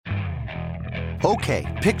Okay,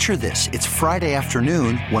 picture this. It's Friday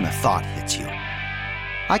afternoon when a thought hits you.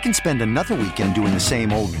 I can spend another weekend doing the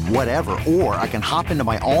same old whatever, or I can hop into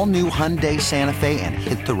my all-new Hyundai Santa Fe and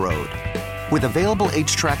hit the road. With available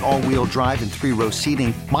H-Track all-wheel drive and 3-row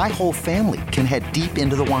seating, my whole family can head deep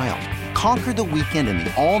into the wild. Conquer the weekend in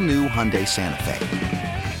the all-new Hyundai Santa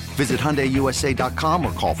Fe. Visit HyundaiUSA.com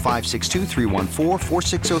or call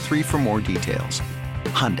 562-314-4603 for more details.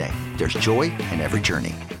 Hyundai, there's joy in every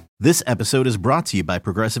journey. This episode is brought to you by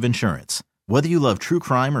Progressive Insurance. Whether you love true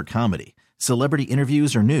crime or comedy, celebrity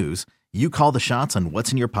interviews or news, you call the shots on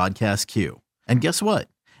what's in your podcast queue. And guess what?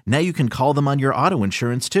 Now you can call them on your auto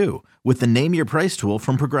insurance too with the Name Your Price tool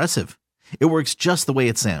from Progressive. It works just the way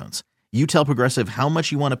it sounds. You tell Progressive how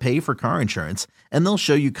much you want to pay for car insurance, and they'll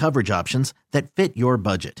show you coverage options that fit your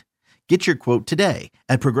budget. Get your quote today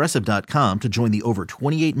at Progressive.com to join the over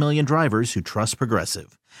 28 million drivers who trust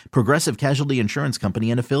Progressive. Progressive Casualty Insurance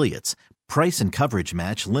Company and Affiliates. Price and coverage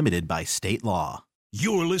match limited by state law.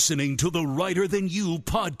 You're listening to the Reiter Than You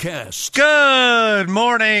podcast. Good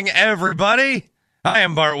morning, everybody. I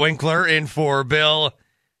am Bart Winkler in for Bill.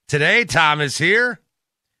 Today, Tom is here.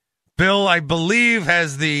 Bill, I believe,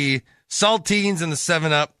 has the saltines and the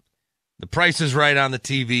 7-Up. The Price is Right on the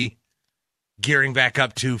TV. Gearing back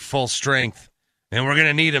up to full strength. And we're going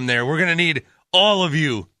to need him there. We're going to need all of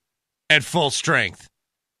you at full strength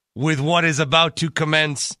with what is about to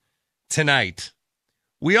commence tonight.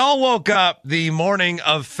 We all woke up the morning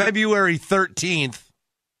of February 13th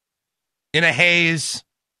in a haze,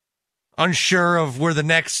 unsure of where the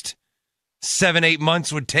next 7-8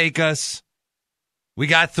 months would take us. We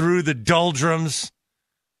got through the doldrums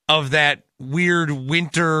of that weird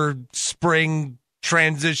winter-spring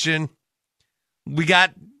transition. We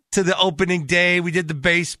got to the opening day. We did the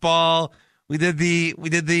baseball. We did the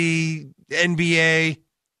NBA.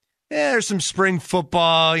 Yeah, there's some spring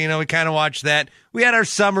football. You know, we kind of watched that. We had our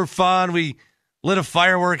summer fun. We lit a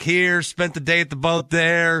firework here, spent the day at the boat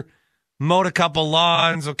there, mowed a couple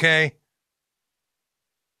lawns, okay?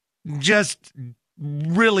 Just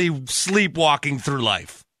really sleepwalking through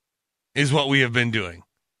life is what we have been doing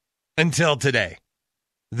until today,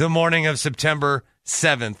 the morning of September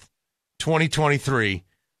 7th, 2023,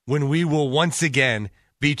 when we will once again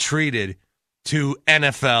be treated to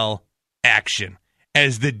NFL action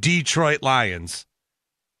as the Detroit Lions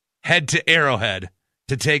head to Arrowhead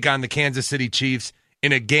to take on the Kansas City Chiefs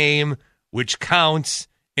in a game which counts,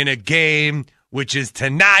 in a game which is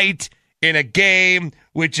tonight, in a game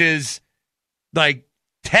which is like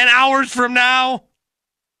 10 hours from now.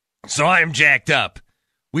 So I am jacked up.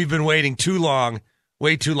 We've been waiting too long,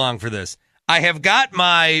 way too long for this. I have got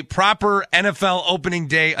my proper NFL opening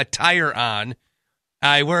day attire on.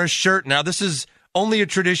 I wear a shirt now. This is only a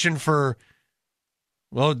tradition for,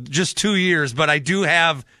 well, just 2 years, but I do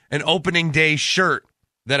have an opening day shirt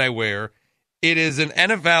that I wear. It is an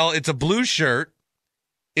NFL, it's a blue shirt.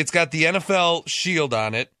 It's got the NFL shield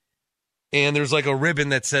on it, and there's like a ribbon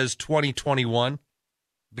that says 2021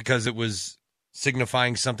 because it was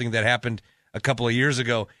signifying something that happened a couple of years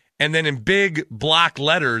ago. And then in big block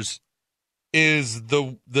letters is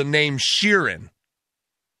the name Sheeran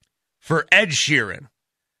for Ed Sheeran.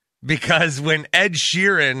 Because when Ed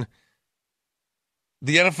Sheeran,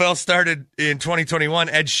 the NFL started in 2021,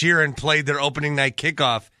 Ed Sheeran played their opening night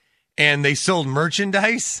kickoff, and they sold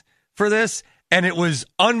merchandise for this, and it was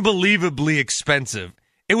unbelievably expensive.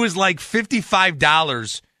 It was like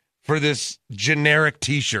 $55 for this generic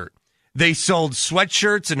T-shirt. They sold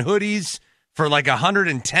sweatshirts and hoodies for like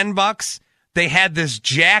 $110. They had this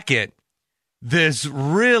jacket, this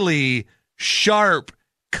really sharp,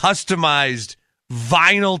 customized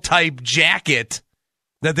vinyl type jacket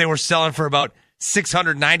that they were selling for about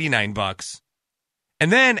 $699.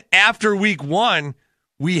 And then after week one,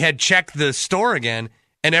 we had checked the store again,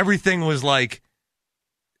 and everything was like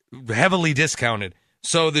heavily discounted.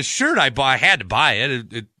 So the shirt I bought, I had to buy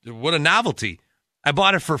it. What a novelty. I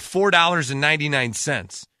bought it for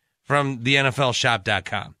 $4.99 from the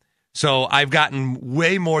NFLshop.com. So I've gotten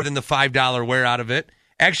way more than the $5 wear out of it.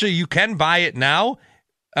 Actually, you can buy it now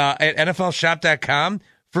at NFLshop.com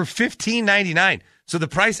for $15.99. So the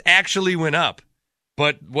price actually went up.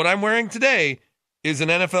 But what I'm wearing today is an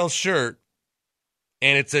NFL shirt,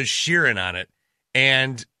 and it says Sheeran on it.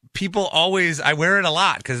 And people always, I wear it a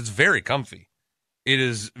lot because it's very comfy. It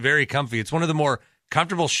is very comfy. It's one of the more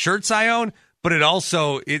comfortable shirts I own, but it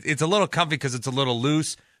also, it's a little comfy because it's a little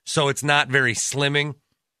loose, so it's not very slimming.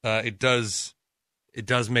 It does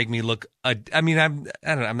make me look. I mean,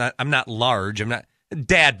 I'm not large. I'm not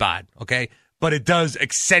dad bod. Okay, but it does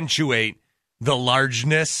accentuate the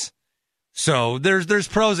largeness. So there's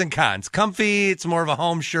pros and cons. Comfy. It's more of a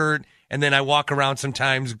home shirt, And then I walk around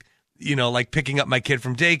sometimes, like picking up my kid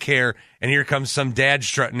from daycare, and here comes some dad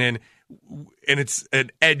strutting in, and it's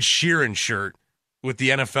an Ed Sheeran shirt with the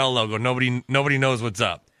NFL logo. Nobody knows what's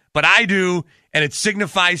up. But I do, and it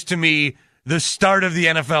signifies to me the start of the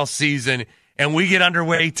NFL season, and we get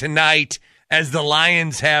underway tonight as the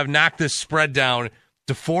Lions have knocked this spread down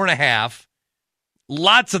to 4.5.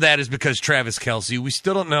 Lots of that is because Travis Kelce. We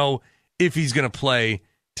still don't know if he's going to play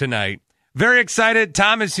tonight. Very excited.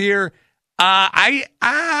 Tom is here. I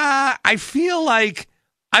feel like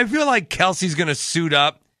Kelce's going to suit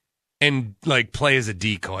up and like play as a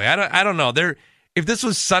decoy. I don't know. If this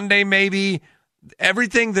was Sunday, maybe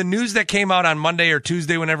the news that came out on Monday or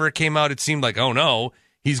Tuesday, whenever it came out, it seemed like, oh no,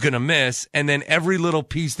 he's going to miss. And then every little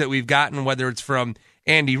piece that we've gotten, whether it's from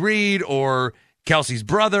Andy Reid or Kelce's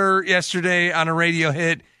brother yesterday on a radio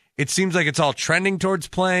hit, it seems like it's all trending towards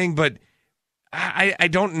playing. But I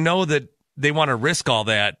don't know that they want to risk all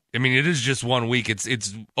that. I mean, it is just 1 week.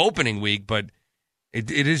 It's opening week, but it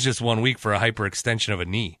is just 1 week for a hyperextension of a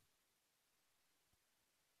knee.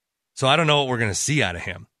 So I don't know what we're going to see out of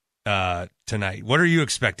him tonight. What are you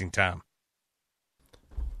expecting, Tom?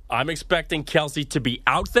 I'm expecting Kelce to be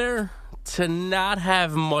out there, to not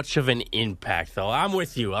have much of an impact, though. I'm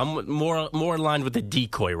with you. I'm more in line with the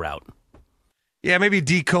decoy route. Yeah, maybe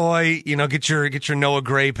decoy. Get your Noah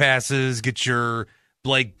Gray passes, get your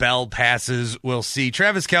Blake Bell passes. We'll see.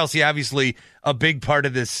 Travis Kelce, obviously a big part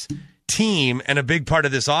of this team and a big part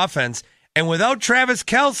of this offense. And without Travis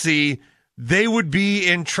Kelce, they would be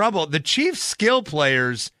in trouble. The Chiefs' skill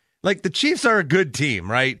players, like the Chiefs are a good team,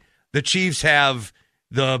 right? The Chiefs have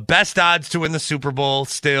the best odds to win the Super Bowl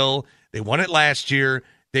still. They won it last year.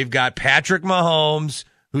 They've got Patrick Mahomes,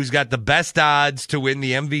 who's got the best odds to win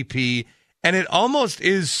the MVP. And it almost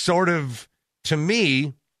is sort of, to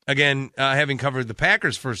me, again, having covered the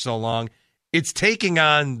Packers for so long, it's taking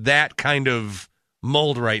on that kind of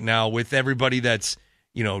mold right now with everybody that's,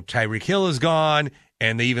 Tyreek Hill is gone,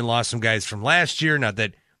 and they even lost some guys from last year. Not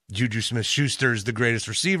that Juju Smith-Schuster is the greatest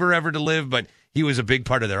receiver ever to live, but he was a big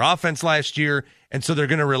part of their offense last year. And so they're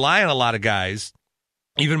going to rely on a lot of guys.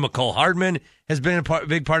 Even McCole Hardman has been a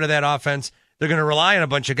big part of that offense. They're going to rely on a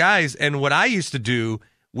bunch of guys. And what I used to do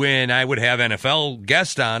when I would have NFL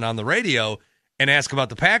guests on the radio and ask about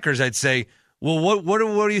the Packers, I'd say, well, what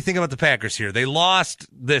do you think about the Packers here? They lost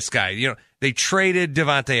this guy. They traded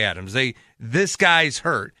Devontae Adams. This guy's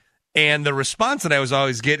hurt. And the response that I was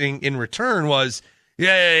always getting in return was,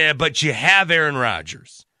 yeah, but you have Aaron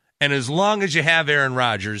Rodgers. And as long as you have Aaron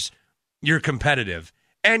Rodgers, you're competitive.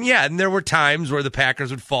 And there were times where the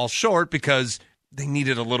Packers would fall short because they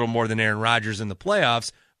needed a little more than Aaron Rodgers in the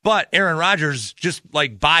playoffs. But Aaron Rodgers, just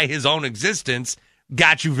like by his own existence,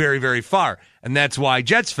 got you very, very far. And that's why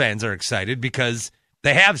Jets fans are excited, because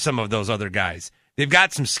they have some of those other guys. They've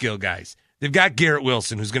got some skill guys. They've got Garrett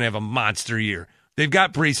Wilson, who's going to have a monster year. They've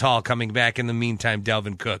got Breece Hall coming back. In the meantime,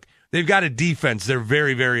 Dalvin Cook. They've got a defense they're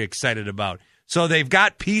very, very excited about. So they've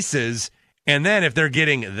got pieces. And then if they're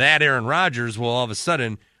getting that Aaron Rodgers, well, all of a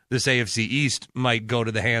sudden, this AFC East might go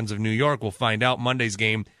to the hands of New York. We'll find out. Monday's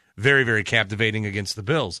game, very, very captivating against the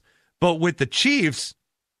Bills. But with the Chiefs,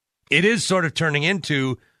 it is sort of turning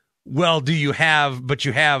into, well, you have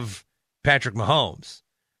Patrick Mahomes.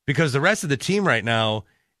 Because the rest of the team right now,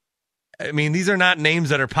 I mean, these are not names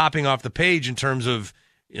that are popping off the page in terms of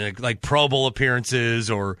like Pro Bowl appearances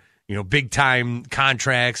or, big-time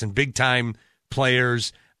contracts and big-time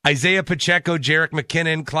players. Isaiah Pacheco, Jerick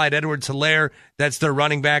McKinnon, Clyde Edwards-Helaire, that's their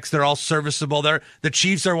running backs. They're all serviceable. The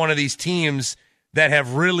Chiefs are one of these teams that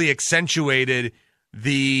have really accentuated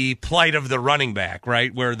the plight of the running back,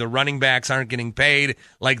 right? Where the running backs aren't getting paid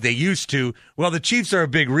like they used to. Well, the Chiefs are a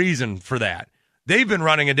big reason for that. They've been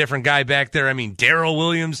running a different guy back there. I mean, Darrell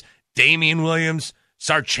Williams, Damian Williams,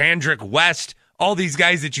 Sarchandrick West, all these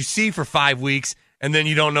guys that you see for 5 weeks, and then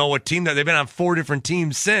you don't know what team they've been on 4 different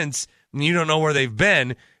teams since, and you don't know where they've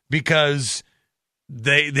been because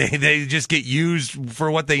they just get used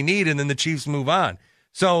for what they need, and then the Chiefs move on.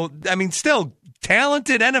 So, I mean, still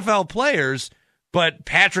talented NFL players, but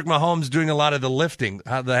Patrick Mahomes doing a lot of the lifting,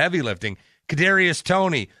 the heavy lifting. Kadarius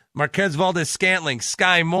Toney, Marquez Valdes-Scantling,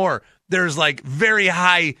 Sky Moore. There's like very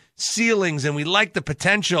high ceilings, and we like the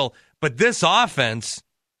potential. But this offense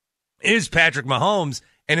is Patrick Mahomes,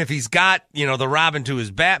 and if he's got, the Robin to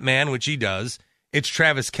his Batman, which he does, it's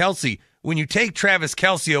Travis Kelce. When you take Travis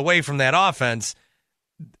Kelce away from that offense,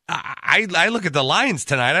 I look at the Lions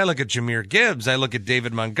tonight. I look at Jahmyr Gibbs. I look at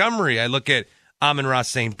David Montgomery. I look at Amon-Ra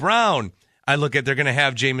St. Brown. I look at they're going to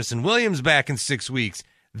have Jamison Williams back in 6 weeks.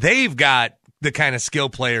 They've got the kind of skill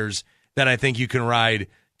players that I think you can ride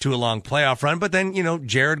to a long playoff run. But then,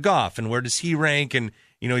 Jared Goff, and where does he rank? And,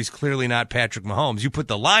 he's clearly not Patrick Mahomes. You put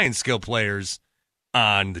the Lions skill players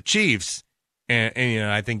on the Chiefs, and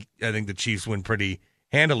I think the Chiefs win pretty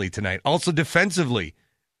handily tonight. Also defensively,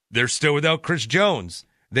 they're still without Chris Jones.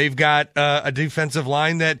 They've got a defensive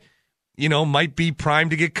line that might be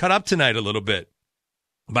primed to get cut up tonight a little bit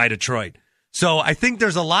by Detroit. So I think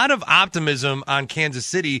there's a lot of optimism on Kansas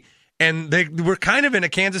City, and we're kind of in a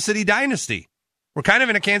Kansas City dynasty.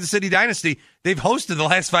 They've hosted the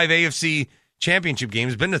last 5 AFC championship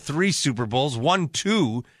games, been to 3 Super Bowls, won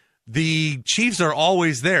 2. The Chiefs are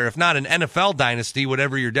always there. If not an NFL dynasty,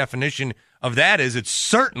 whatever your definition of that is, it's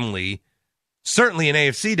certainly an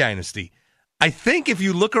AFC dynasty. I think if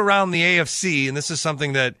you look around the AFC, and this is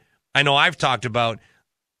something that I know I've talked about,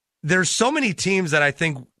 there's so many teams that I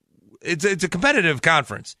think it's a competitive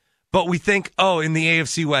conference, but we think, in the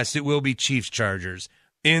AFC West, it will be Chiefs, Chargers.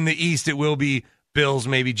 In the East, it will be Bills,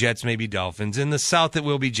 maybe Jets, maybe Dolphins. In the South, it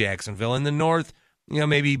will be Jacksonville. In the North,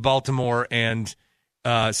 maybe Baltimore and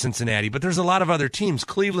Cincinnati. But there's a lot of other teams.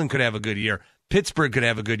 Cleveland could have a good year. Pittsburgh could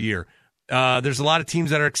have a good year. There's a lot of teams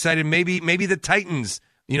that are excited. Maybe the Titans,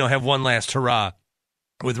 have one last hurrah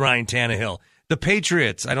with Ryan Tannehill. The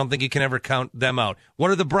Patriots, I don't think you can ever count them out. What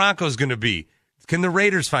are the Broncos going to be? Can the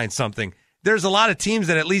Raiders find something? There's a lot of teams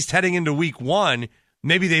that at least heading into week 1,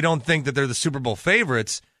 maybe they don't think that they're the Super Bowl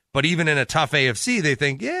favorites, but even in a tough AFC, they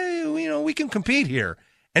think, we can compete here.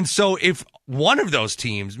 And so if one of those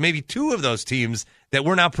teams, maybe 2 of those teams that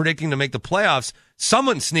we're now predicting to make the playoffs,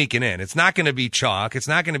 someone's sneaking in. It's not going to be chalk. It's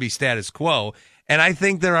not going to be status quo. And I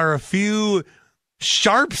think there are a few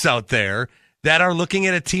sharps out there that are looking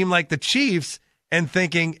at a team like the Chiefs and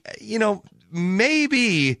thinking,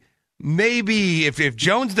 maybe if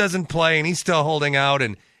Jones doesn't play and he's still holding out,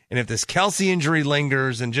 and if this Kelce injury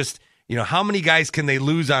lingers, and just, how many guys can they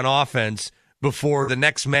lose on offense before the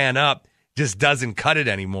next man up just doesn't cut it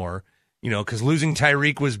anymore? Because losing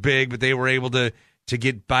Tyreek was big, but they were able to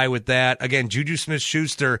get by with that. Again, Juju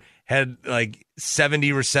Smith-Schuster had like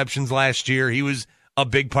 70 receptions last year. He was a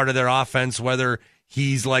big part of their offense, whether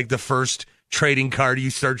he's like the first trading card you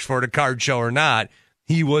search for at a card show or not.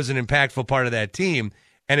 He was an impactful part of that team.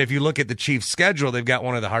 And if you look at the Chiefs' schedule, they've got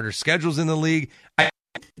one of the harder schedules in the league.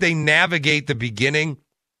 They navigate the beginning.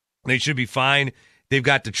 They should be fine. They've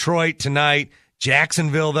got Detroit tonight.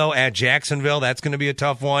 Jacksonville, though, at Jacksonville, that's going to be a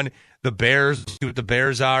tough one. The Bears, see what the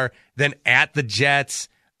Bears are. Then at the Jets,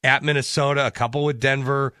 at Minnesota, a couple with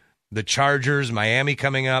Denver, the Chargers, Miami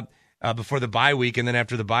coming up before the bye week. And then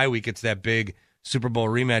after the bye week, it's that big Super Bowl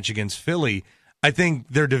rematch against Philly. I think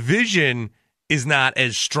their division is not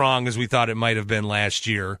as strong as we thought it might have been last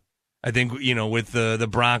year. I think, with the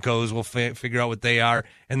Broncos, we'll figure out what they are,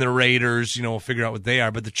 and the Raiders, we'll figure out what they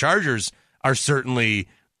are. But the Chargers are certainly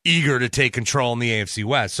eager to take control in the AFC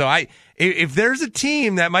West. So if there's a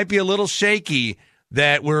team that might be a little shaky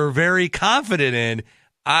that we're very confident in,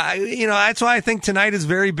 that's why I think tonight is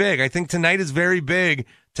very big. I think tonight is very big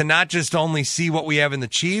to not just only see what we have in the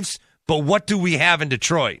Chiefs, but what do we have in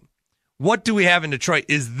Detroit? What do we have in Detroit?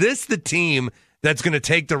 Is this the team that's going to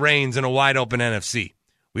take the reins in a wide-open NFC?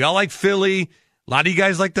 We all like Philly. A lot of you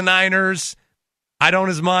guys like the Niners. I don't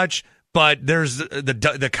as much, but there's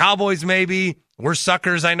the Cowboys maybe. We're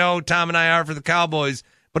suckers, I know. Tom and I are for the Cowboys.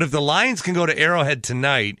 But if the Lions can go to Arrowhead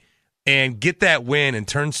tonight and get that win and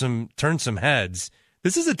turn some heads,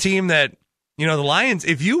 this is a team that, the Lions,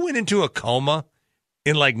 if you went into a coma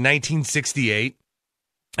in like 1968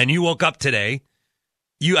 and you woke up today,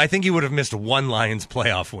 I think you would have missed one Lions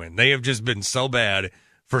playoff win. They have just been so bad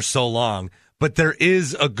for so long. But there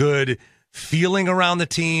is a good feeling around the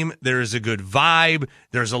team. There is a good vibe.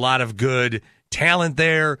 There's a lot of good talent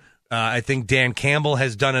there. I think Dan Campbell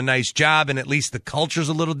has done a nice job, and at least the culture's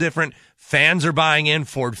a little different. Fans are buying in.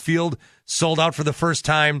 Ford Field sold out for the first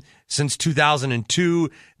time since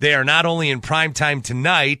 2002. They are not only in primetime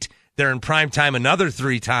tonight, they're in primetime another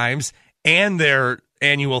 3 times, and their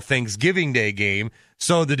annual Thanksgiving Day game.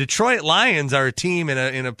 So the Detroit Lions are a team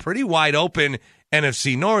in a pretty wide open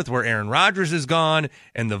NFC North where Aaron Rodgers is gone,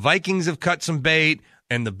 and the Vikings have cut some bait,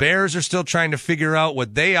 and the Bears are still trying to figure out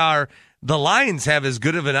what they are. The Lions have as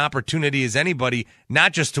good of an opportunity as anybody,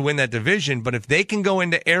 not just to win that division, but if they can go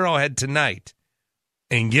into Arrowhead tonight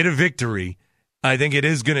and get a victory, I think it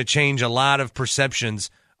is going to change a lot of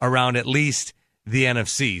perceptions around at least the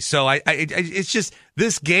NFC. So it's just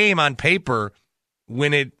this game on paper,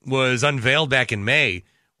 when it was unveiled back in May,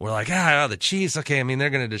 we're like, the Chiefs, okay, I mean, they're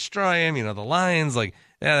going to destroy him. The Lions, like,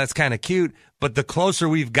 yeah, that's kind of cute. But the closer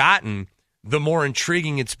we've gotten, the more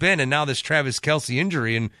intriguing it's been. And now this Travis Kelce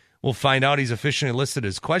injury, and we'll find out he's officially listed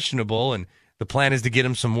as questionable. And the plan is to get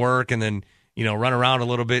him some work and then, run around a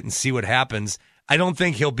little bit and see what happens. I don't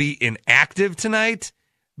think he'll be inactive tonight,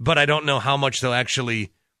 but I don't know how much they'll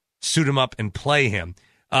actually suit him up and play him.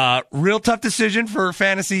 Real tough decision for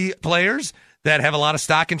fantasy players that have a lot of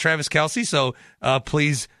stock in Travis Kelce, so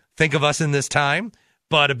please think of us in this time.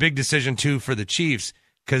 But a big decision, too, for the Chiefs,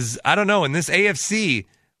 because, I don't know, in this AFC,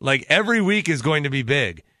 like, every week is going to be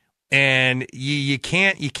big. And you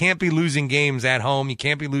can't be losing games at home. You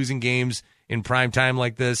can't be losing games in prime time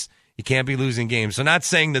like this. You can't be losing games. So not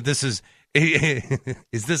saying that this is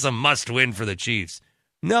this a must-win for the Chiefs?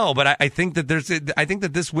 No, but I think that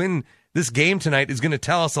this game tonight is going to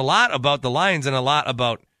tell us a lot about the Lions and a lot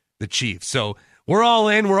about the Chiefs. So we're all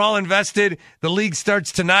in. We're all invested. The league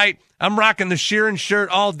starts tonight. I'm rocking the Sheeran shirt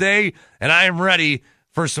all day, and I am ready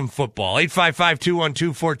for some football.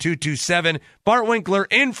 855-212-4227. Bart Winkler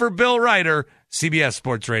in for Bill Reiter, CBS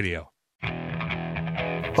Sports Radio.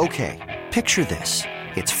 Okay, picture this.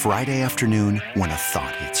 It's Friday afternoon when a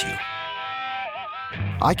thought hits you.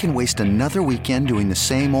 I can waste another weekend doing the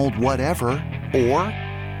same old whatever, or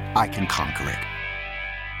I can conquer it.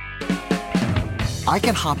 I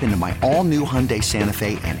can hop into my all-new Hyundai Santa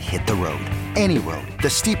Fe and hit the road. Any road. The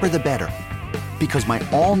steeper, the better. Because my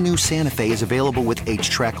all-new Santa Fe is available with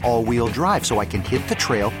H-Track all-wheel drive, so I can hit the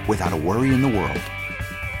trail without a worry in the world.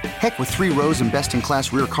 Heck, with 3 rows and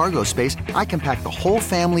best-in-class rear cargo space, I can pack the whole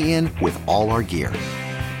family in with all our gear.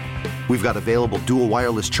 We've got available dual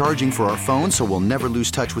wireless charging for our phones, so we'll never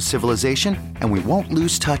lose touch with civilization, and we won't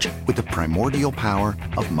lose touch with the primordial power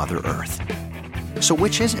of Mother Earth. So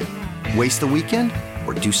which is it? Waste the weekend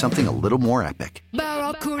or do something a little more epic?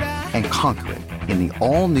 And conquer it in the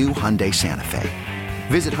all-new Hyundai Santa Fe.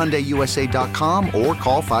 Visit HyundaiUSA.com or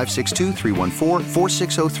call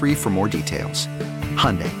 562-314-4603 for more details.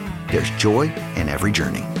 Hyundai, there's joy in every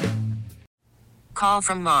journey. Call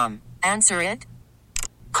from mom. Answer it.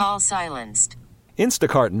 Call silenced.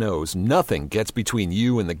 Instacart knows nothing gets between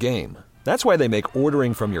you and the game. That's why they make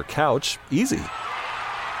ordering from your couch easy.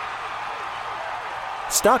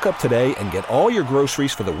 Stock up today and get all your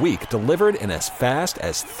groceries for the week delivered in as fast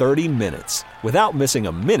as 30 minutes without missing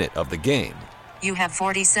a minute of the game. You have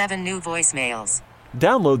 47 new voicemails.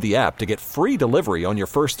 Download the app to get free delivery on your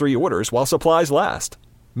first 3 orders while supplies last.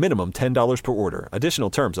 Minimum $10 per order. Additional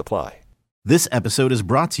terms apply. This episode is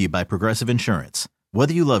brought to you by Progressive Insurance.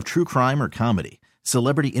 Whether you love true crime or comedy,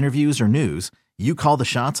 celebrity interviews or news, you call the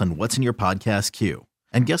shots on what's in your podcast queue.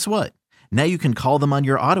 And guess what? Now you can call them on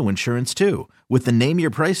your auto insurance too with the Name Your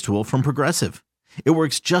Price tool from Progressive. It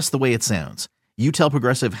works just the way it sounds. You tell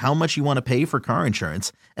Progressive how much you want to pay for car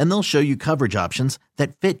insurance, and they'll show you coverage options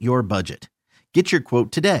that fit your budget. Get your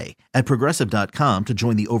quote today at Progressive.com to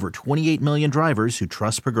join the over 28 million drivers who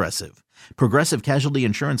trust Progressive. Progressive Casualty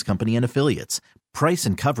Insurance Company and Affiliates. Price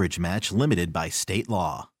and coverage match limited by state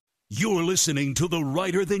law. You're listening to the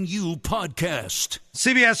Reiter Than You podcast.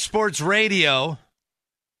 CBS Sports Radio.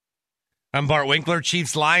 I'm Bart Winkler.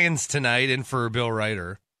 Chiefs Lions tonight in for Bill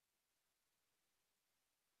Reiter.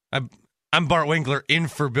 I'm Bart Winkler in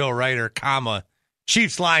for Bill Reiter, comma,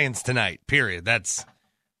 Chiefs Lions tonight, period. That's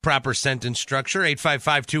proper sentence structure.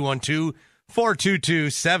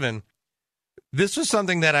 855-212-4227. This was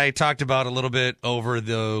something that I talked about a little bit over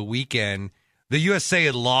the weekend. The USA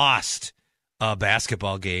had lost a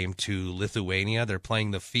basketball game to Lithuania. They're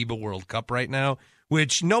playing the FIBA World Cup right now,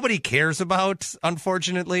 which nobody cares about,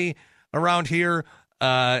 unfortunately, around here.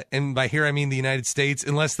 And by here, I mean the United States.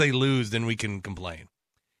 Unless they lose, then we can complain.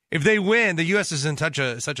 If they win, the U.S. is in such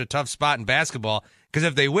a tough spot in basketball, because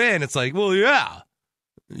if they win, it's like, well, yeah,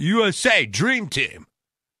 USA, dream team.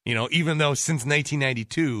 You know, even though since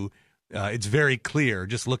 1992, it's very clear.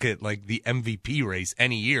 Just look at, like, the MVP race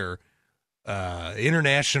any year.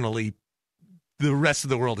 Internationally, the rest of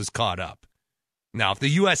the world is caught up. Now, if the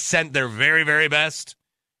U.S. sent their very, very best,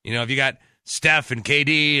 you know, if you got Steph and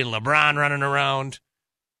KD and LeBron running around,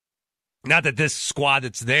 not that this squad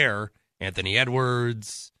that's there, Anthony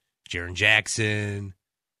Edwards, Jaren Jackson,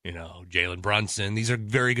 you know, Jalen Brunson, these are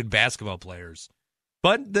very good basketball players.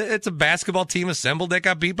 But it's a basketball team assembled that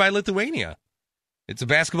got beat by Lithuania. It's a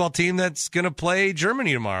basketball team that's going to play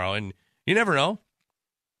Germany tomorrow, and you never know.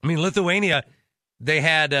 I mean, Lithuania, they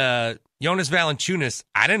had Jonas Valanciunas.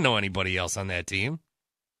 I didn't know anybody else on that team.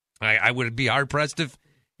 I would be hard-pressed if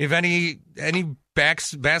any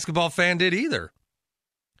basketball fan did either.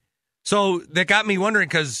 So that got me wondering,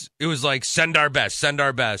 because it was like, send our best,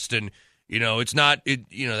 and, you know, it's not,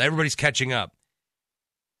 everybody's catching up.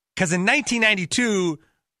 Because in 1992,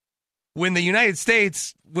 when the United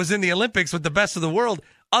States was in the Olympics with the best of the world,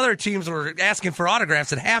 other teams were asking for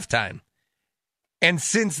autographs at halftime. And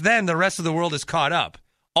since then, the rest of the world is caught up.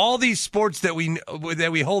 All these sports that we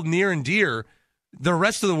hold near and dear, the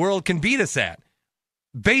rest of the world can beat us at.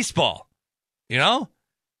 Baseball, you know?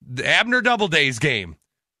 The Abner Doubleday's game.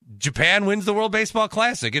 Japan wins the World Baseball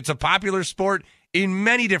Classic. It's a popular sport in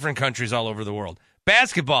many different countries all over the world.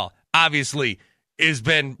 Basketball, obviously, has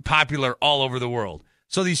been popular all over the world.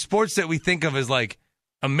 So these sports that we think of as like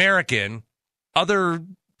American, other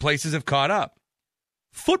places have caught up.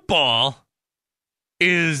 Football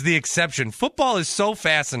is the exception. Football is so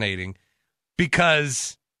fascinating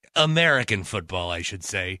because American football, I should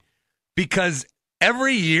say, because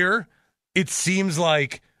every year it seems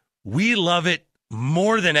like we love it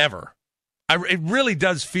more than ever. It really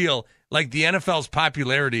does feel like the NFL's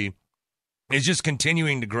popularity is just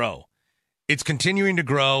continuing to grow. It's continuing to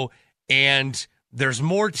grow, and there's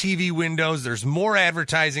more TV windows, there's more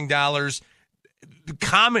advertising dollars.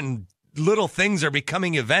 Common little things are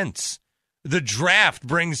becoming events. The draft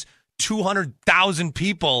brings 200,000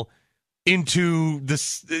 people into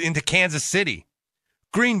Kansas City.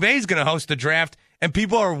 Green Bay's going to host the draft, and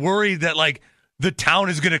people are worried that like the town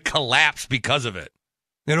is going to collapse because of it.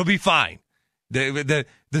 It'll be fine. The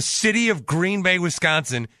city of Green Bay,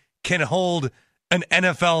 Wisconsin can hold an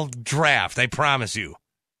NFL draft, I promise you.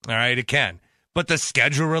 All right, it can. But the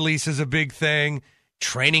schedule release is a big thing.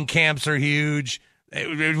 Training camps are huge,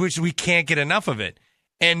 which we can't get enough of it.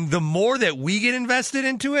 And the more that we get invested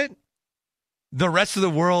into it, the rest of the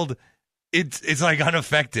world, it's like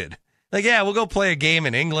unaffected. Like, yeah, we'll go play a game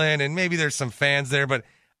in England, and maybe there's some fans there, but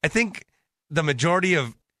I think the majority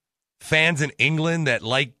of fans in England that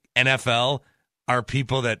like NFL are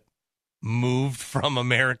people that moved from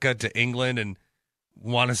America to England and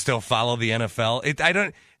want to still follow the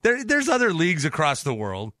NFL. There's other leagues across the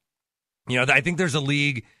world. You know, I think there's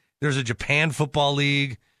a Japan football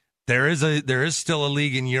league. There is still a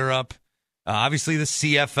league in Europe. Obviously the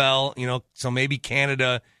CFL, you know, so maybe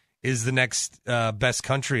Canada is the next best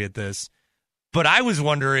country at this. But I was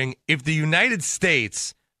wondering if the United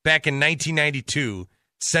States back in 1992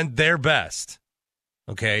 sent their best,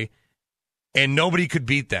 okay, and nobody could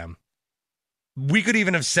beat them. We could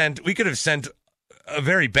have sent a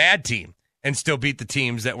very bad team and still beat the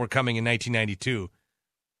teams that were coming in 1992.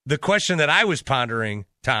 The question that I was pondering,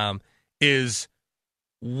 Tom, is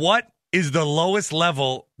what is the lowest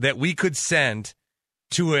level that we could send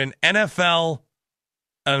to an NFL,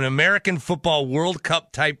 an American football World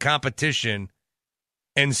Cup type competition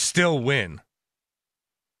and still win?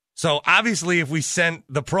 So obviously if we sent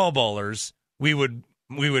the Pro Bowlers, we would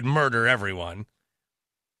murder everyone.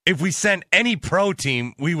 If we sent any pro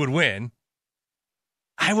team, we would win.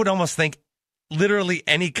 I would almost think literally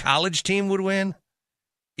any college team would win,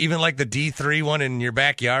 even like the D3 one in your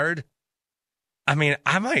backyard. I mean,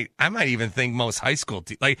 I might even think most high school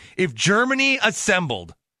teams. Like if Germany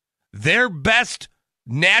assembled their best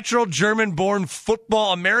natural German-born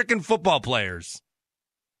American football players,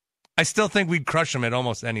 I still think we'd crush them at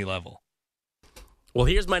almost any level. Well,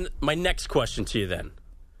 here's my next question to you then.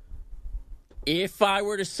 If I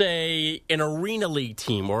were to say an Arena League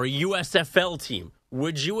team or a USFL team,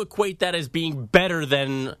 would you equate that as being better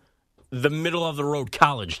than the middle-of-the-road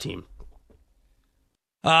college team?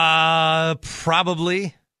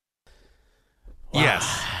 Probably. Wow.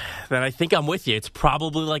 Yes. Then I think I'm with you. It's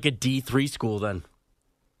probably like a D3 school then.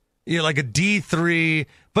 Yeah, like a D3,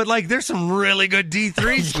 but like there's some really good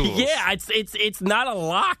D3 schools. Yeah, it's not a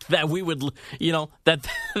lock that we would, you know, that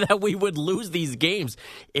we would lose these games.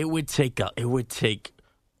 It would take a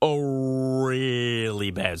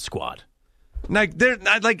really bad squad.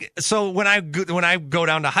 So when I go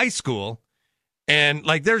down to high school, and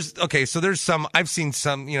like there's some, I've seen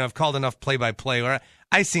some, you know, I've called enough play-by-play where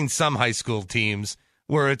I've seen some high school teams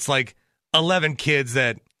where it's like 11 kids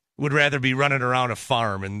that would rather be running around a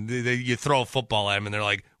farm, and you throw a football at them and they're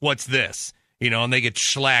like, what's this? You know, and they get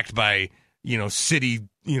shellacked by, you know, City,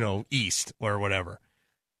 you know, East or whatever.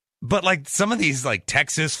 But like some of these, like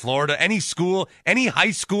Texas, Florida, any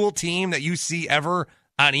high school team that you see ever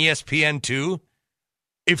on ESPN2,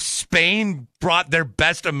 if Spain brought their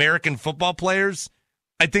best American football players,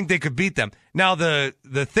 I think they could beat them. Now, the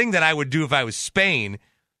thing that I would do if I was Spain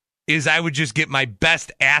is I would just get my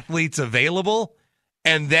best athletes available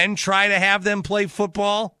and then try to have them play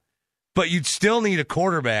football. But you'd still need a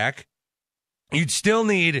quarterback. You'd still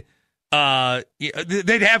need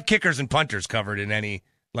they'd have kickers and punters covered in any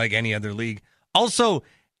other league. Also,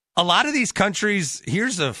 a lot of these countries,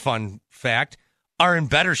 here's a fun fact, are in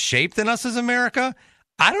better shape than us as America.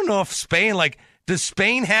 I don't know if Spain, does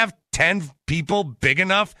Spain have 10 people big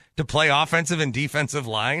enough to play offensive and defensive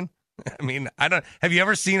line? I mean, have you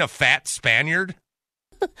ever seen a fat Spaniard?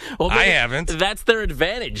 Well, I haven't. That's their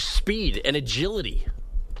advantage, speed and agility.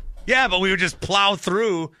 Yeah, but we would just plow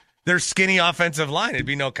through their skinny offensive line. It'd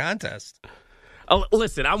be no contest.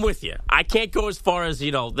 Listen, I'm with you. I can't go as far as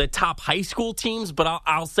the top high school teams, but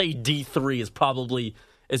I'll say D3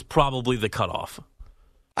 is probably the cutoff.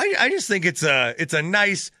 I just think it's a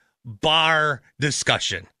nice bar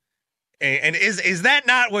discussion, and is that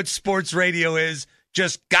not what sports radio is?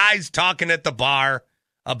 Just guys talking at the bar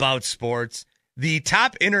about sports. The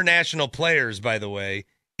top international players, by the way,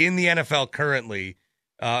 in the NFL currently,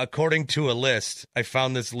 according to a list, I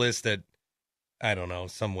found this list at, I don't know,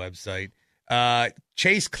 some website.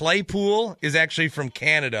 Chase Claypool is actually from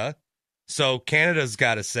Canada, so Canada's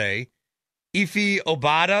got to say. Ife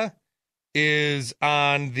Obada is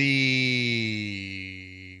on the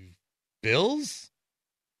Bills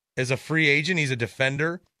as a free agent. He's a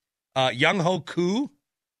defender. Young-Ho Koo,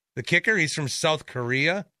 the kicker, he's from South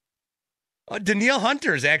Korea. Danielle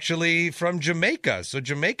Hunter is actually from Jamaica, so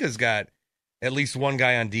Jamaica's got at least one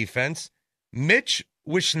guy on defense. Mitch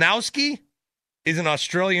Wishnowsky is an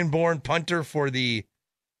Australian-born punter for the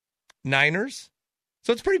Niners.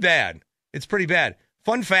 So it's pretty bad.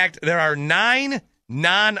 Fun fact, there are 9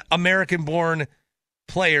 non-American-born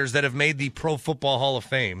players that have made the Pro Football Hall of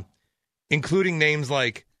Fame, including names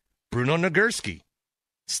like Bruno Nagurski,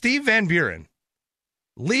 Steve Van Buren,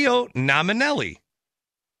 Leo Nominelli,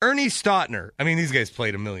 Ernie Stautner. I mean, these guys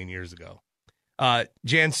played a million years ago.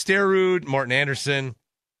 Jan Sterud, Morten Andersen.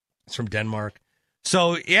 It's from Denmark.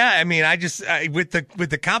 So, yeah, I mean, with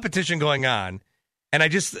the competition going on, and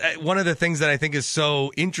one of the things that I think is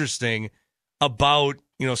so interesting about,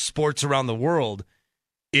 sports around the world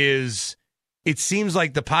is it seems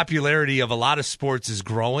like the popularity of a lot of sports is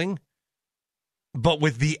growing. But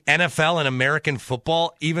with the NFL and American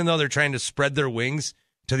football, even though they're trying to spread their wings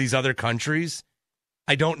to these other countries,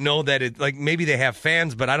 I don't know that maybe they have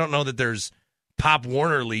fans, but I don't know that there's Pop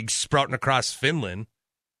Warner leagues sprouting across Finland.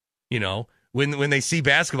 When they see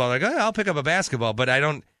basketball, they're like, I'll pick up a basketball. But I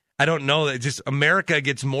don't know that just America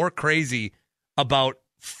gets more crazy about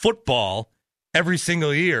football every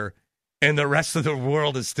single year, and the rest of the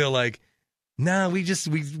world is still like, no, we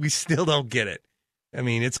still don't get it. I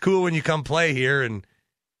mean, it's cool when you come play here, and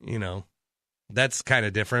that's kind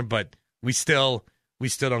of different, but we still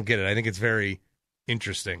don't get it. I think it's very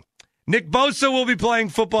interesting. Nick Bosa will be playing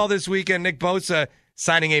football this weekend. Nick Bosa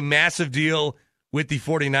signing a massive deal with the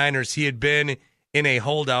 49ers. He had been in a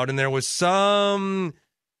holdout, and there was some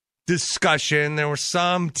discussion, there were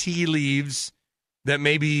some tea leaves that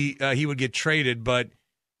maybe he would get traded, but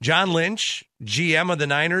John Lynch, GM of the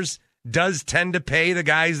Niners, does tend to pay the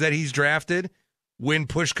guys that he's drafted when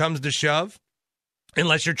push comes to shove.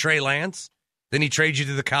 Unless you're Trey Lance, then he trades you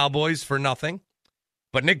to the Cowboys for nothing.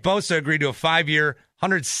 But Nick Bosa agreed to a 5-year,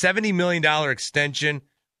 $170 million extension.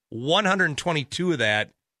 122 of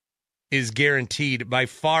that is guaranteed, by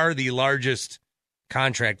far the largest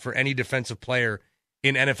contract for any defensive player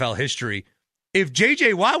in NFL history. If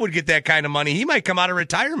J.J. Watt would get that kind of money, he might come out of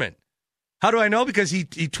retirement. How do I know? Because he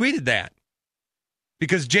tweeted that.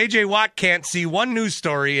 Because J.J. Watt can't see one news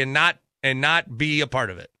story and not be a part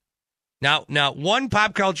of it. Now, one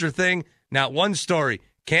pop culture thing, not one story,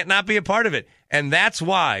 can't not be a part of it. And that's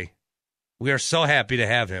why we are so happy to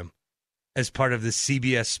have him as part of the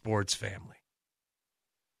CBS Sports family.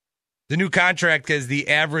 The new contract has the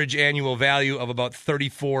average annual value of about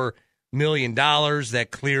 $34 million. That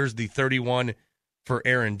clears the 31 for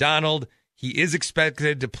Aaron Donald. He is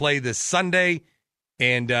expected to play this Sunday,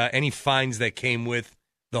 and any fines that came with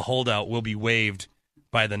the holdout will be waived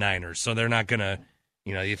by the Niners. So they're not going to,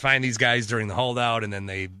 you find these guys during the holdout, and then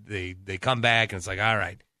they come back, and it's like, all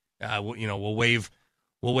right, we'll waive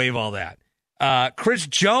all that. Chris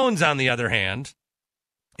Jones, on the other hand,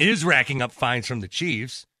 is racking up fines from the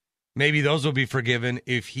Chiefs. Maybe those will be forgiven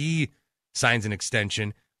if he signs an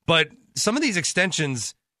extension. But some of these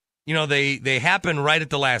extensions, they happen right at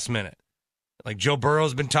the last minute. Like Joe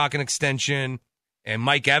Burrow's been talking extension, and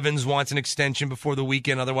Mike Evans wants an extension before the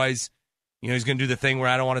weekend. Otherwise, he's going to do the thing where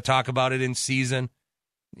I don't want to talk about it in season.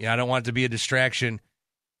 I don't want it to be a distraction.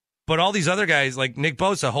 But all these other guys, like Nick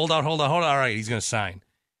Bosa, hold out. All right, he's going to sign.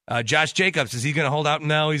 Josh Jacobs, is he going to hold out?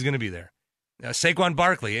 No, he's going to be there. Saquon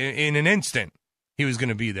Barkley, in an instant, he was going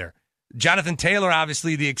to be there. Jonathan Taylor,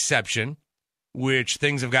 obviously the exception, which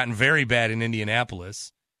things have gotten very bad in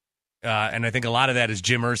Indianapolis. And I think a lot of that is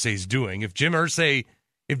Jim Irsay's doing. If Jim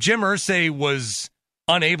Irsay was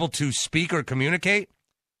unable to speak or communicate,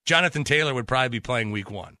 Jonathan Taylor would probably be playing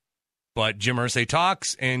week 1. But Jim Irsay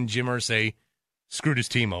talks, and Jim Irsay screwed his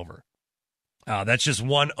team over. That's just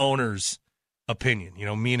one owner's opinion.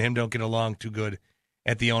 Me and him don't get along too good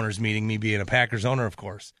at the owner's meeting, me being a Packers owner, of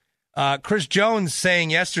course. Chris Jones saying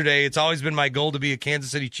yesterday, it's always been my goal to be a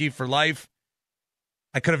Kansas City Chief for life.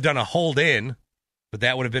 I could have done a hold in, but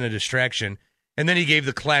that would have been a distraction. And then he gave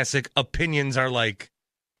the classic, opinions are like,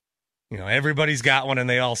 everybody's got one and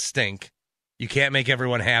they all stink. You can't make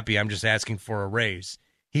everyone happy. I'm just asking for a raise.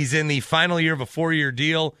 He's in the final year of a 4-year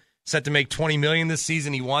deal, set to make $20 million this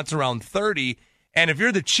season. He wants around 30. And if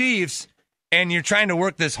you're the Chiefs and you're trying to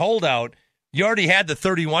work this holdout, you already had the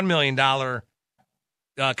 $31 million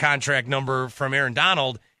contract number from Aaron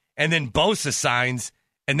Donald, and then Bosa signs,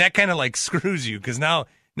 and that kind of like screws you because now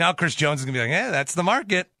Chris Jones is going to be like, that's the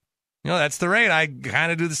market. That's the rate. I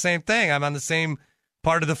kind of do the same thing. I'm on the same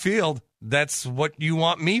part of the field. That's what you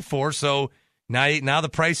want me for. So now the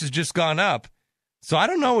price has just gone up. So I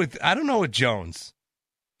don't know with Jones.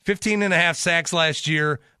 15.5 sacks last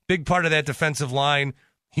year. Big part of that defensive line.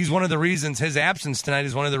 He's one of the reasons his absence tonight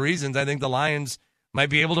is one of the reasons I think the Lions might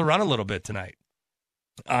be able to run a little bit tonight.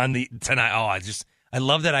 I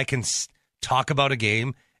love that I can talk about a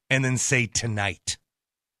game and then say tonight.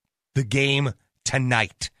 The game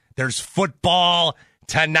tonight. There's football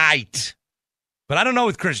tonight. But I don't know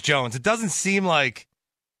with Chris Jones. It doesn't seem like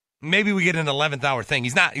maybe we get an 11th hour thing.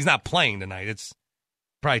 He's not playing tonight. It's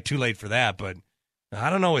probably too late for that, but I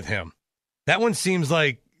don't know with him. That one seems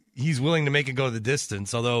like he's willing to make it go the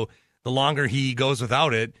distance, although the longer he goes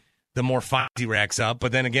without it, the more fines he racks up.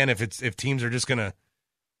 But then again, if teams are just going to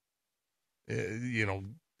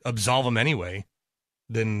absolve him anyway,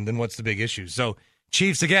 then what's the big issue? So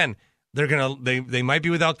Chiefs, again, they might be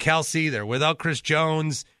without Kelsey. They're without Chris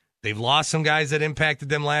Jones. They've lost some guys that impacted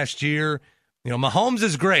them last year. Mahomes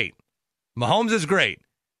is great.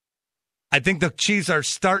 I think the Chiefs are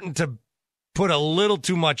starting to put a little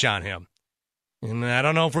too much on him. And I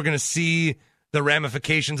don't know if we're going to see the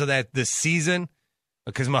ramifications of that this season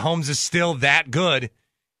because Mahomes is still that good.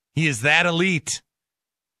 He is that elite.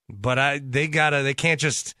 But you can't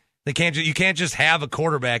just have a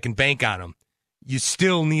quarterback and bank on him. You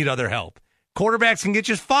still need other help. Quarterbacks can get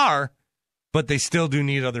you far, but they still do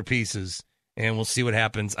need other pieces. And we'll see what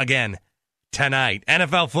happens again tonight.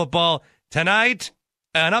 NFL football tonight.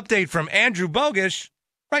 An update from Andrew Bogish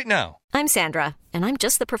right now. I'm Sandra, and I'm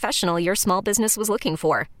just the professional your small business was looking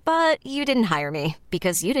for. But you didn't hire me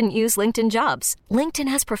because you didn't use LinkedIn Jobs. LinkedIn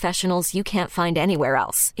has professionals you can't find anywhere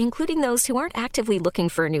else, including those who aren't actively looking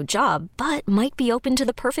for a new job, but might be open to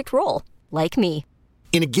the perfect role, like me.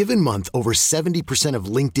 In a given month, over 70% of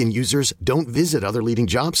LinkedIn users don't visit other leading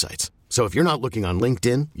job sites. So if you're not looking on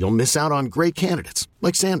LinkedIn, you'll miss out on great candidates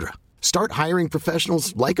like Sandra. Start hiring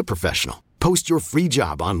professionals like a professional. Post your free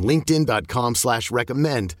job on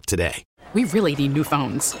linkedin.com/recommend today. We really need new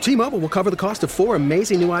phones. T-Mobile will cover the cost of 4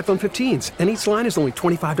 amazing new iPhone 15s, and each line is only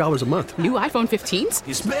 $25 a month. New iPhone 15s?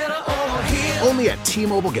 It's better over here. Only at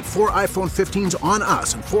T-Mobile, get 4 iPhone 15s on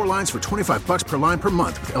us and 4 lines for $25 per line per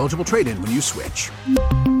month with eligible trade-in when you switch.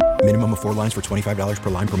 Minimum of 4 lines for $25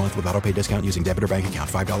 per line per month with autopay discount using debit or bank account.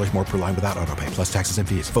 $5 more per line without autopay, plus taxes and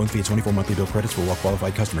fees. Phone fee at 24 monthly bill credits for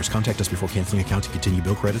well-qualified customers. Contact us before canceling account to continue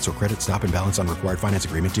bill credits or credit stop and balance on required finance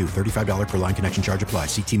agreement due. $35 per line connection charge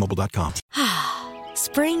applies. See T-Mobile.com.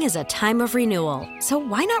 Spring is a time of renewal, so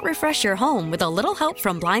why not refresh your home with a little help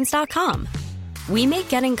from Blinds.com? We make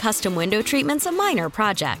getting custom window treatments a minor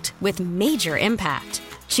project with major impact.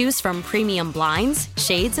 Choose from premium blinds,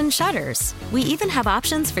 shades, and shutters. We even have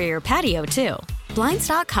options for your patio, too.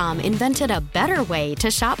 Blinds.com invented a better way to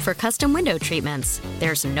shop for custom window treatments.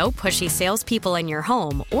 There's no pushy salespeople in your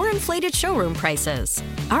home or inflated showroom prices.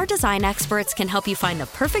 Our design experts can help you find the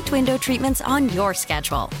perfect window treatments on your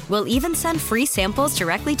schedule. We'll even send free samples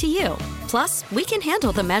directly to you. Plus, we can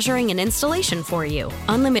handle the measuring and installation for you.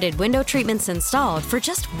 Unlimited window treatments installed for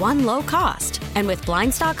just one low cost. And with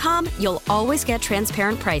Blinds.com, you'll always get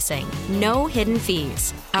transparent pricing. No hidden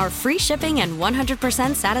fees. Our free shipping and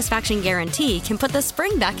 100% satisfaction guarantee can put the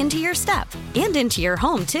spring back into your step and into your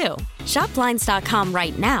home, too. Shop Blinds.com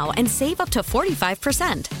right now and save up to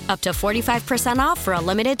 45%. Up to 45% off for a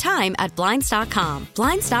limited time at Blinds.com.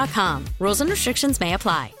 Blinds.com. Rules and restrictions may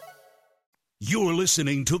apply. You're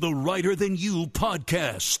listening to the Reiter Than You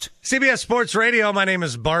podcast. CBS Sports Radio, my name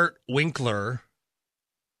is Bart Winkler,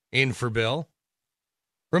 in for Bill.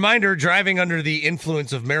 Reminder, driving under the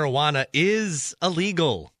influence of marijuana is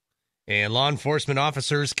illegal, and law enforcement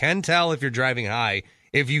officers can tell if you're driving high.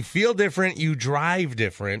 If you feel different, you drive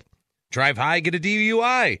different. Drive high, get a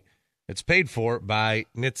DUI. It's paid for by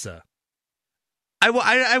NHTSA.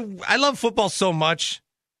 I love football so much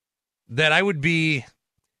that I would be,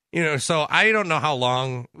 so I don't know how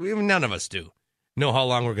long, none of us do, know how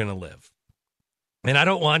long we're going to live. And I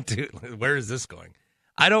don't want to, where is this going?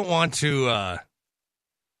 I don't want to, I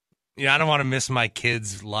don't want to miss my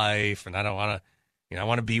kid's life, and I don't want to, I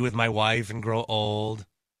want to be with my wife and grow old,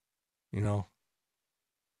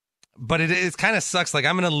 But it kind of sucks. Like,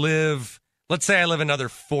 I'm going to live let's say I live another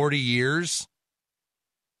 40 years,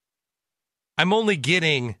 I'm only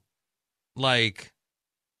getting like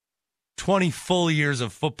 20 full years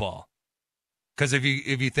of football. Because if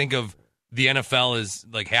you think of the NFL as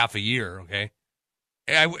like half a year, okay?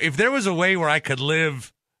 If there was a way where I could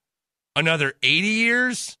live another 80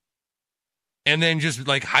 years and then just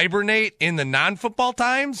like hibernate in the non-football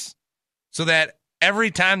times so that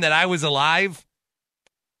every time that I was alive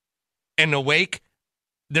and awake,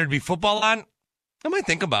 there'd be football on, I might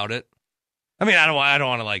think about it. I mean, I don't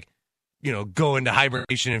want to like, go into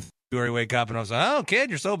hibernation in February, wake up and I was like, oh, kid,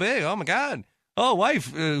 you're so big. Oh my God. Oh,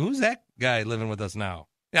 wife, who's that guy living with us now?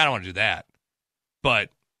 Yeah, I don't want to do that. But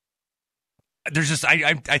there's just,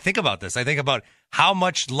 I think about this. I think about how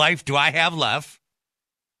much life do I have left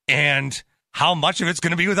and how much of it's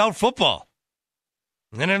going to be without football.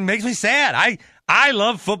 And it makes me sad. I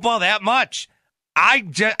love football that much. I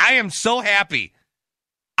am so happy.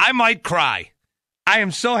 I might cry. I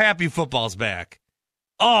am so happy football's back.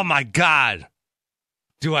 Oh, my God.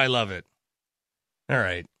 Do I love it? All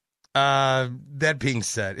right. That being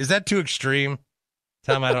said, is that too extreme?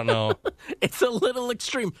 Tom, I don't know. It's a little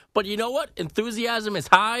extreme. But you know what? Enthusiasm is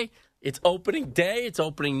high. It's opening day. It's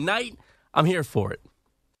opening night. I'm here for it.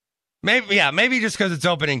 Maybe just because it's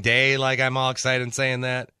opening day, like I'm all excited and saying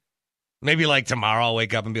that. Maybe like tomorrow I'll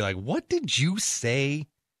wake up and be like, what did you say?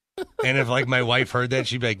 And if like my wife heard that,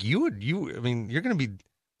 she'd be like, you're going to be,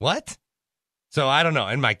 what? So I don't know.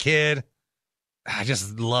 And my kid, I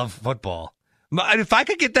just love football. If I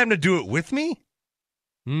could get them to do it with me,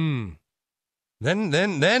 then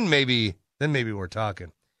maybe we're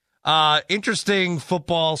talking. Interesting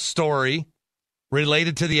football story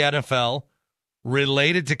related to the NFL,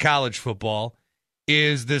 related to college football,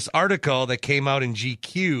 is this article that came out in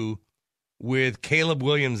GQ with Caleb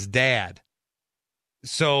Williams' dad.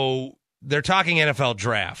 So they're talking NFL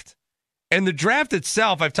draft. And the draft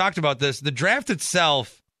itself, I've talked about this, the draft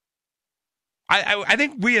itself, I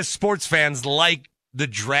think we as sports fans like the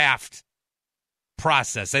draft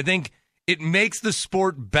process. I think it makes the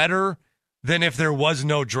sport better than if there was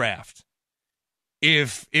no draft.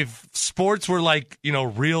 If sports were like,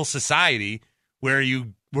 real society where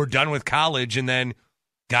you were done with college and then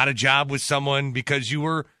got a job with someone because you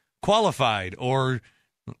were qualified or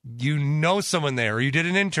someone there or you did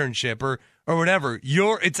an internship or whatever,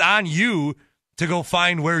 it's on you to go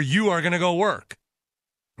find where you are going to go work.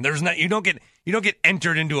 You don't get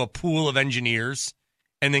entered into a pool of engineers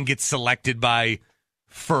and then get selected by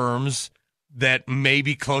firms that may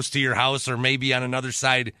be close to your house or maybe on another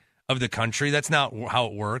side of the country. That's not how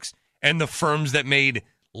it works. And the firms that made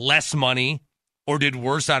less money or did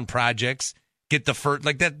worse on projects get the first.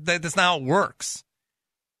 Like that's not how it works.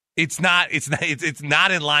 It's not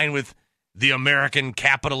in line with the American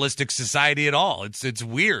capitalistic society at all. It's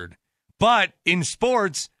weird. But in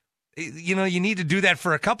sports, you need to do that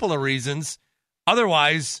for a couple of reasons.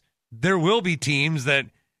 Otherwise, there will be teams that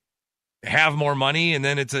have more money, and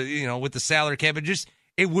then it's with the salary cap,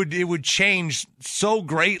 it would change so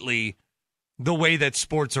greatly the way that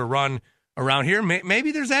sports are run around here.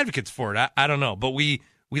 Maybe there's advocates for it. I don't know, but we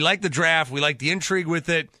like the draft. We like the intrigue with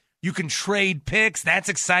it. You can trade picks. That's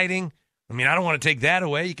exciting. I mean, I don't want to take that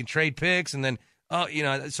away. You can trade picks, and then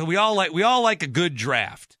so we all like a good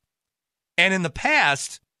draft. And in the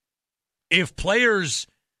past, if players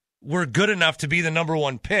were good enough to be the number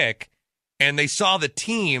one pick, and they saw the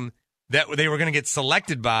team that they were going to get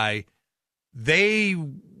selected by, they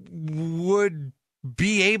would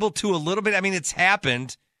be able to a little bit. I mean, it's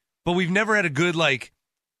happened, but we've never had a good, like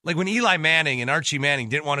when Eli Manning and Archie Manning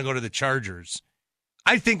didn't want to go to the Chargers.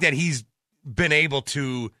 I think that he's been able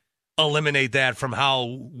to eliminate that from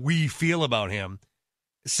how we feel about him.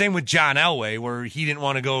 Same with John Elway, where he didn't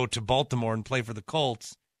want to go to Baltimore and play for the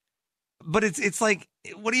Colts. But it's like,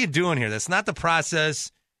 what are you doing here? That's not the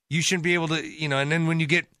process. You shouldn't be able to, and then when you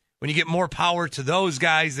get more power to those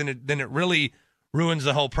guys, then it really ruins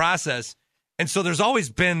the whole process. And so there's always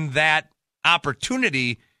been that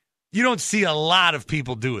opportunity. You don't see a lot of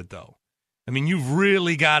people do it, though. I mean, you've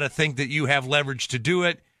really got to think that you have leverage to do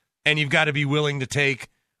it, and you've got to be willing to take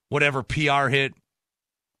whatever PR hit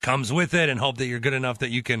comes with it and hope that you're good enough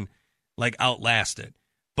that you can, outlast it.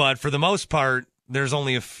 But for the most part, there's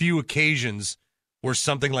only a few occasions where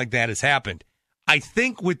something like that has happened. I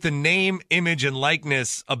think with the name, image, and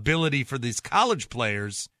likeness ability for these college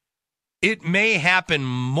players, it may happen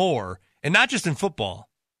more, and not just in football.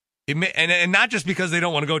 It may, and not just because they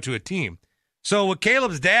don't want to go to a team. So what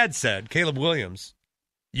Caleb's dad said, Caleb Williams,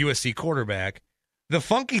 USC quarterback, the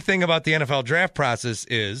funky thing about the NFL draft process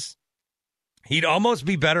is he'd almost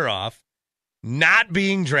be better off not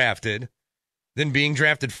being drafted than being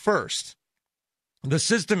drafted first. the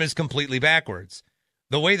system is completely backwards.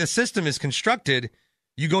 The way the system is constructed,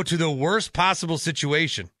 you go to the worst possible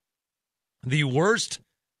situation. The worst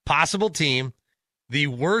possible team, the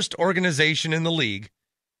worst organization in the league,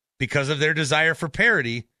 because of their desire for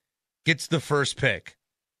parity, gets the first pick.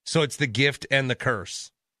 So it's the gift and the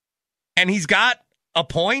curse. And he's got a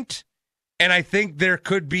point, and I think there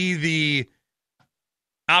could be the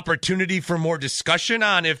opportunity for more discussion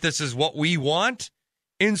on if this is what we want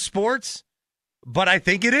in sports, but I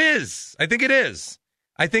think it is.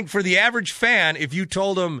 I think for the average fan, if you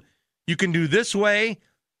told them you can do this way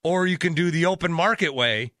or you can do the open market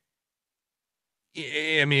way,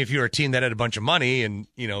 I mean, if you're a team that had a bunch of money and,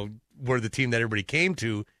 you know, were the team that everybody came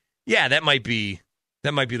to, yeah, that might be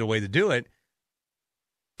the way to do it.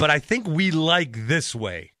 But I think we like this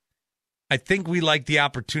way. I think we like the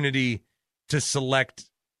opportunity to select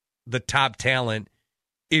the top talent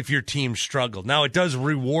if your team struggled. Now, it does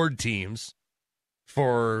reward teams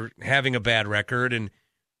for having a bad record, and,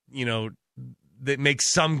 you know, that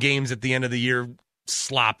makes some games at the end of the year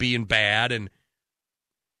sloppy and bad, and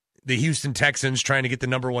the Houston Texans trying to get the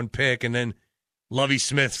number one pick, and then Lovie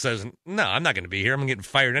Smith says, no, I'm not going to be here. I'm getting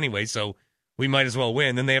fired anyway, so we might as well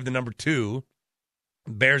win. Then they have the number 2.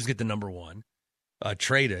 Bears get the number 1.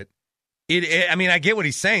 Trade it. I mean, I get what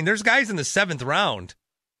he's saying. There's guys in the 7th round.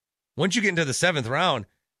 Once you get into the 7th round,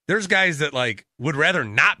 there's guys that, like, would rather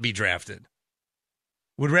not be drafted.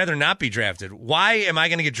 Why am I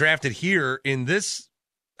going to get drafted here in this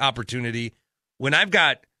opportunity when I've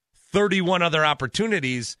got 31 other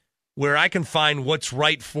opportunities where I can find what's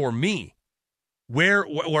right for me? Where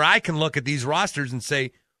I can look at these rosters and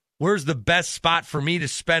say, where's the best spot for me to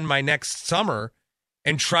spend my next summer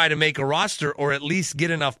and try to make a roster, or at least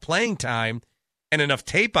get enough playing time and enough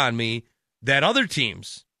tape on me that other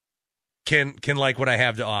teams can like what I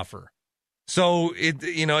have to offer. So it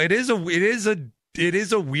is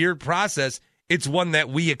a weird process. It's one that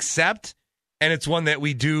we accept, and it's one that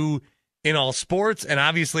we do in all sports. And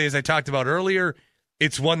obviously, as I talked about earlier,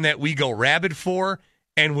 it's one that we go rabid for,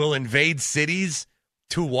 and will invade cities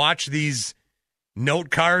to watch these note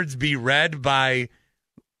cards be read by,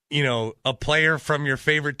 you know, a player from your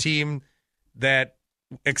favorite team that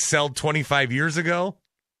excelled 25 years ago.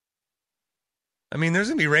 I mean, there's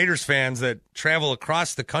going to be Raiders fans that travel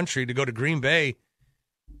across the country to go to Green Bay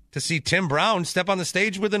to see Tim Brown step on the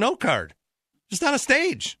stage with a note card. Just on a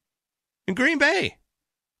stage in Green Bay.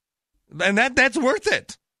 And that's worth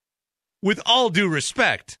it. With all due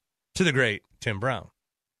respect to the great Tim Brown.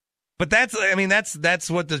 But that's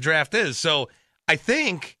what the draft is. So I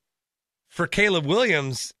think for Caleb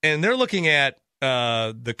Williams, and they're looking at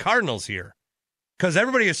the Cardinals here, because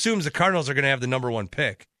everybody assumes the Cardinals are going to have the number 1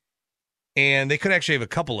 pick. And they could actually have a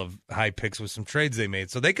couple of high picks with some trades they made.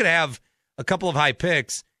 So they could have a couple of high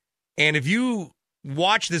picks. And if you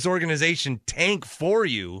watch this organization tank for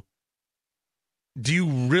you, do you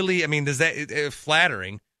really, I mean, does that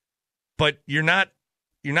flattering, but you're not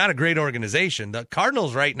a great organization. The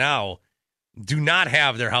Cardinals right now do not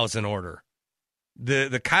have their house in order.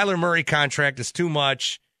 The Kyler Murray contract is too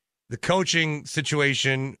much. The coaching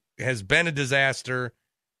situation has been a disaster.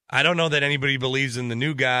 I don't know that anybody believes in the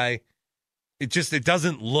new guy. It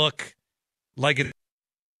doesn't look like it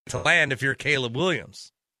to land if you're Caleb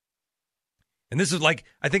Williams. And this is like,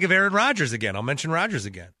 I think of Aaron Rodgers again. I'll mention Rodgers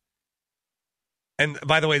again. And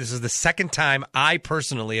by the way, this is the second time I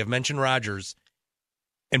personally have mentioned Rodgers,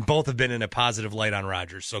 and both have been in a positive light on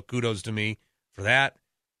Rodgers. So kudos to me for that.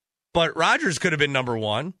 But Rodgers could have been number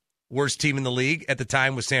 1, worst team in the league at the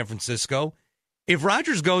time was San Francisco. If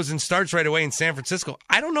Rodgers goes and starts right away in San Francisco,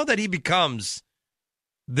 I don't know that he becomes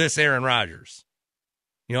this Aaron Rodgers.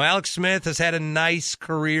 You know, Alex Smith has had a nice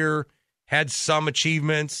career, had some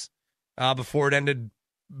achievements before it ended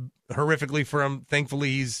horrifically for him. Thankfully,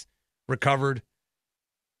 he's recovered.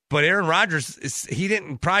 But Aaron Rodgers, he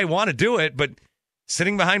didn't probably want to do it, but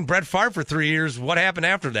sitting behind Brett Favre for 3 years, what happened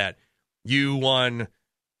after that? You won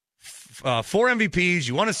 4 MVPs,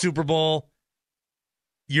 you won a Super Bowl,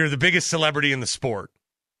 you're the biggest celebrity in the sport,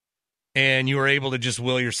 and you were able to just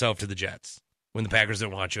will yourself to the Jets when the Packers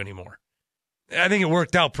didn't want you anymore. I think it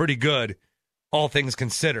worked out pretty good, all things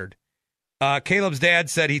considered. Caleb's dad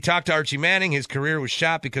said he talked to Archie Manning. His career was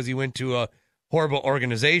shot because he went to a horrible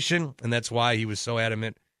organization, and that's why he was so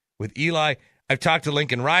adamant with Eli. I've talked to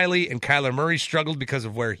Lincoln Riley, and Kyler Murray struggled because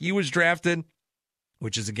of where he was drafted,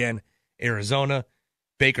 which is, again, Arizona.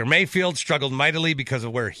 Baker Mayfield struggled mightily because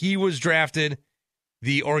of where he was drafted.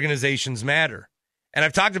 The organizations matter. And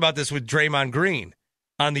I've talked about this with Draymond Green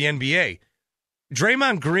on the NBA.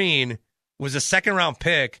 Draymond Green was a second-round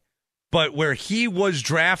pick, but where he was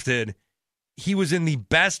drafted, he was in the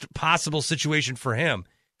best possible situation for him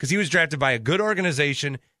because he was drafted by a good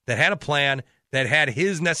organization that had a plan, that had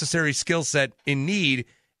his necessary skill set in need,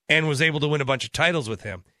 and was able to win a bunch of titles with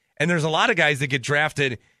him. And there's a lot of guys that get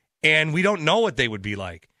drafted, and we don't know what they would be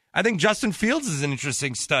like. I think Justin Fields is an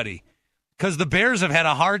interesting study because the Bears have had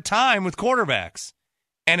a hard time with quarterbacks.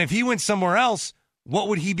 And if he went somewhere else, what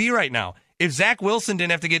would he be right now? If Zach Wilson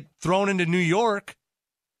didn't have to get thrown into New York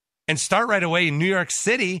and start right away in New York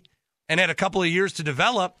City and had a couple of years to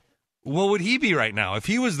develop, what would he be right now if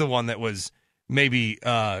he was the one that was maybe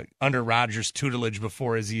under Rodgers' tutelage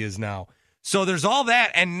before as he is now? So there's all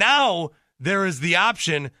that, and now there is the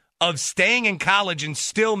option of staying in college and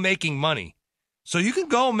still making money. So you can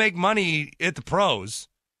go make money at the pros,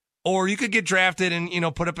 or you could get drafted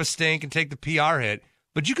and, put up a stink and take the PR hit,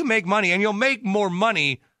 but you can make money, and you'll make more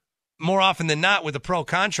money more often than not with a pro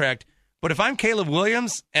contract. But if I'm Caleb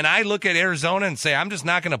Williams and I look at Arizona and say I'm just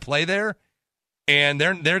not going to play there, and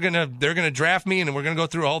they're gonna draft me and we're gonna go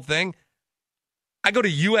through a whole thing, I go to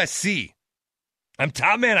USC. I'm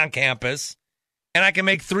top man on campus, and I can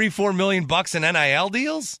make $3-4 million in NIL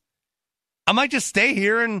deals. I might just stay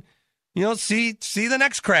here and see the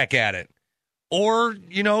next crack at it, or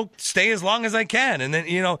stay as long as I can, and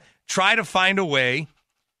then try to find a way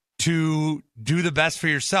to do the best for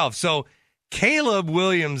yourself. So Caleb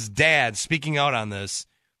Williams' dad speaking out on this.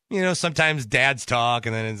 Sometimes dads talk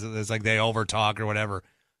and then it's like they over talk or whatever.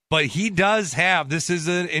 But he does have, this is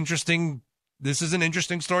an interesting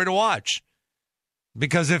story to watch,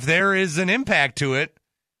 because if there is an impact to it,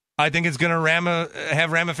 I think it's going to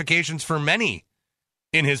have ramifications for many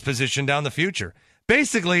in his position down the future.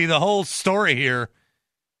 Basically, the whole story here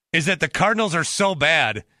is that the Cardinals are so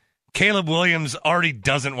bad, Caleb Williams already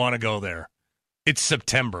doesn't want to go there. It's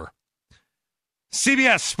September.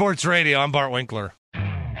 CBS Sports Radio, I'm Bart Winkler.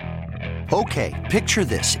 Okay, picture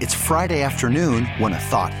this. It's Friday afternoon when a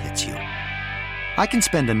thought hits you. I can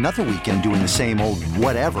spend another weekend doing the same old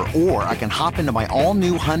whatever, or I can hop into my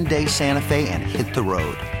all-new Hyundai Santa Fe and hit the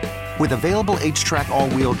road. With available H-Track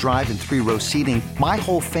all-wheel drive and 3-row seating, my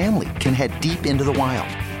whole family can head deep into the wild.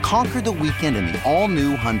 Conquer the weekend in the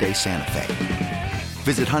all-new Hyundai Santa Fe.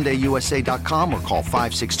 Visit HyundaiUSA.com or call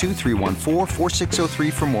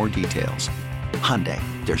 562-314-4603 for more details. Hyundai,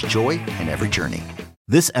 there's joy in every journey.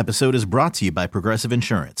 This episode is brought to you by Progressive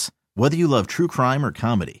Insurance. Whether you love true crime or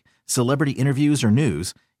comedy, celebrity interviews or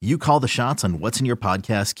news, you call the shots on what's in your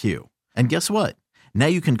podcast queue. And guess what? Now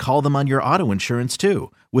you can call them on your auto insurance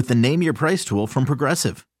too with the Name Your Price tool from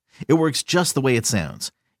Progressive. It works just the way it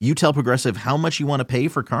sounds. You tell Progressive how much you want to pay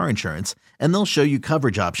for car insurance, and they'll show you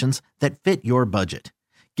coverage options that fit your budget.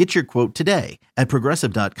 Get your quote today at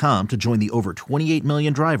Progressive.com to join the over 28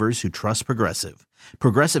 million drivers who trust Progressive.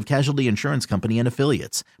 Progressive Casualty Insurance Company and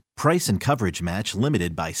Affiliates. Price and coverage match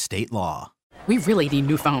limited by state law. We really need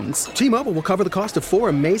new phones. T-Mobile will cover the cost of 4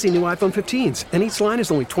 amazing new iPhone 15s, and each line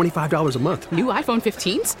is only $25 a month. New iPhone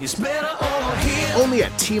 15s? It's better over here. Only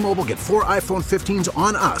at T-Mobile, get 4 iPhone 15s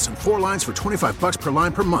on us and 4 lines for $25 per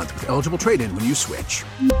line per month with eligible trade-in when you switch.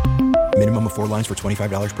 Minimum of 4 lines for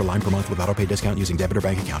 $25 per line per month with autopay discount using debit or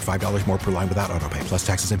bank account. $5 more per line without autopay, plus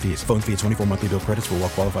taxes and fees. Phone fee at 24 monthly bill credits for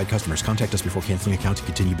well-qualified customers. Contact us before canceling account to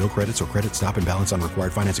continue bill credits or credit stop and balance on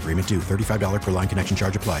required finance agreement due. $35 per line connection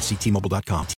charge applies. See T-Mobile.com.